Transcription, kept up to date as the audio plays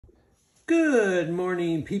Good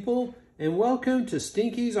morning, people, and welcome to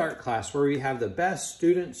Stinky's art class, where we have the best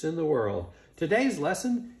students in the world. Today's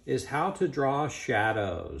lesson is how to draw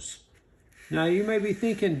shadows. Now, you may be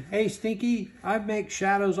thinking, hey, Stinky, I make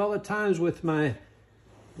shadows all the times with my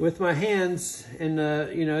hands, and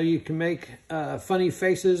you can make funny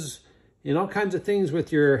faces and all kinds of things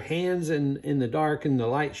with your hands and in the dark and the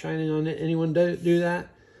light shining on it. Anyone do that?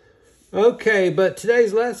 Okay, but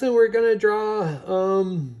today's lesson, we're going to draw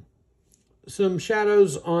some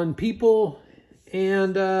shadows on people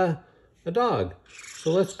and a dog.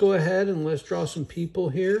 So let's go ahead and let's draw some people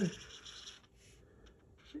here.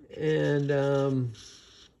 And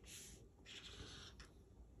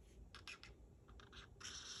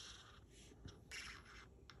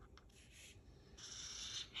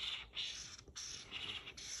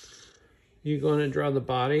you're going to draw the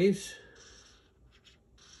bodies.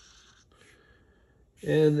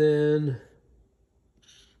 And then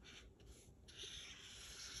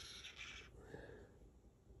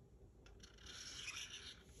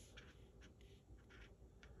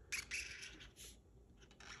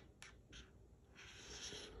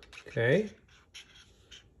okay.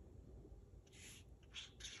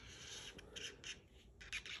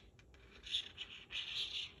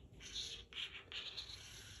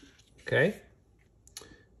 Okay.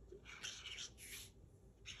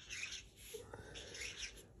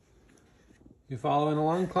 You following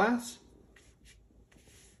along, class?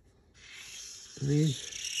 These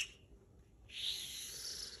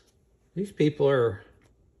people are,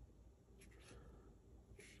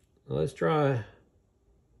 let's draw a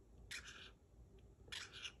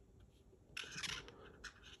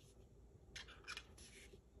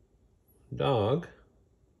dog.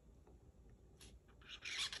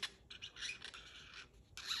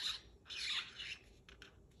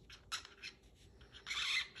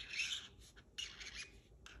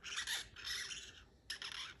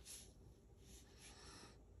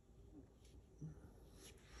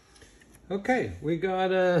 Okay, we got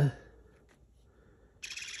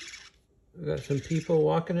some people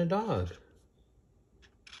walking a dog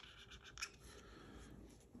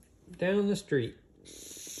down the street.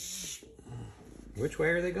 Which way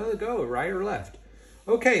are they going to go, right or left?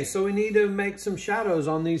 Okay, so we need to make some shadows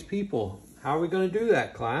on these people. How are we going to do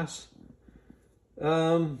that, class?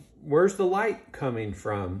 Where's the light coming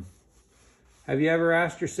from? Have you ever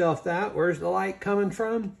asked yourself that? Where's the light coming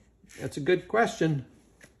from? That's a good question.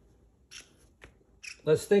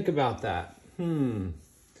 Let's think about that.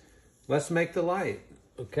 Let's make the light.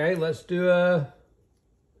 Okay, let's do a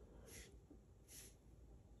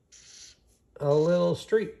little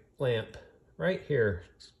street lamp right here.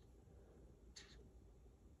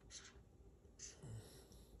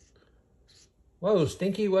 Whoa,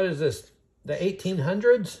 Stinky, what is this? The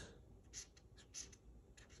 1800s?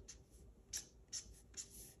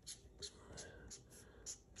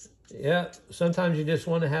 Yeah, sometimes you just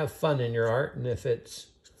want to have fun in your art, and if it's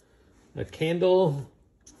a candle,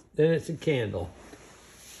 then it's a candle.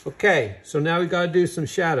 Okay, so now we got to do some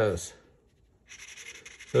shadows.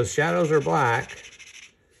 So shadows are black,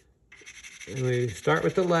 and we start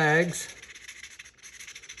with the legs,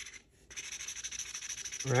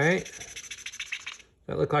 right?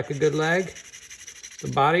 That look like a good leg? The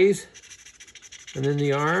bodies, and then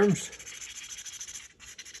the arms.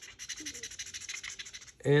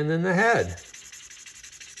 And then the head.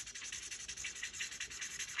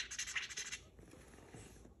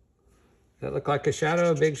 That look like a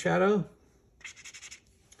shadow, a big shadow?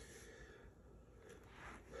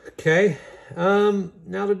 Okay, now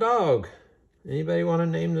the dog. Anybody want to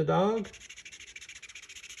name the dog?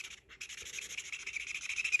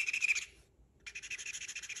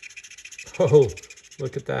 Oh,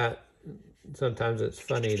 look at that. Sometimes it's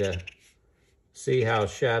funny to see how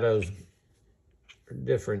shadows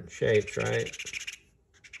different shapes, right?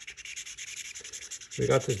 We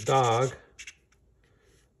got this dog.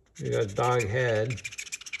 We got a dog head.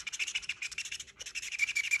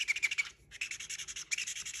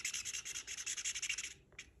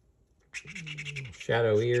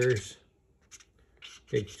 Shadow ears.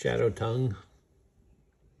 Big shadow tongue.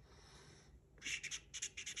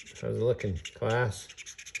 How's it looking, class?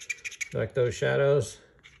 Like those shadows?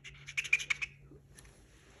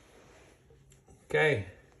 Okay,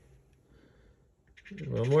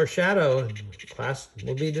 one more shadow, class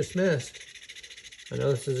will be dismissed. I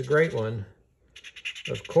know this is a great one.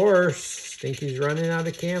 Of course, Stinky's running out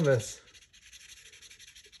of canvas.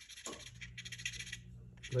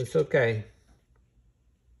 But it's okay.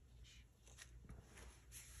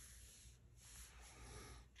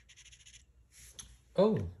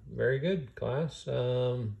 Oh, very good, class.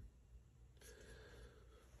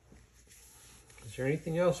 Is there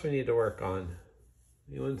anything else we need to work on?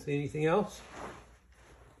 Anyone see anything else?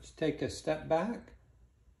 Let's take a step back.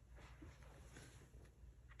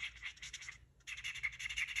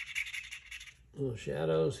 Little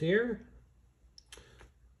shadows here.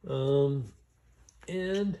 And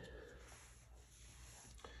I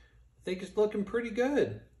think it's looking pretty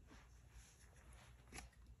good.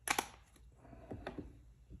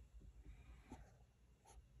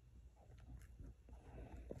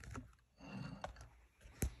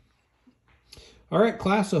 All right,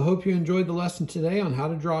 class, I hope you enjoyed the lesson today on how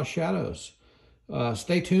to draw shadows.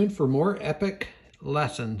 Stay tuned for more epic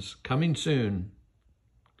lessons coming soon.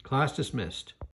 Class dismissed.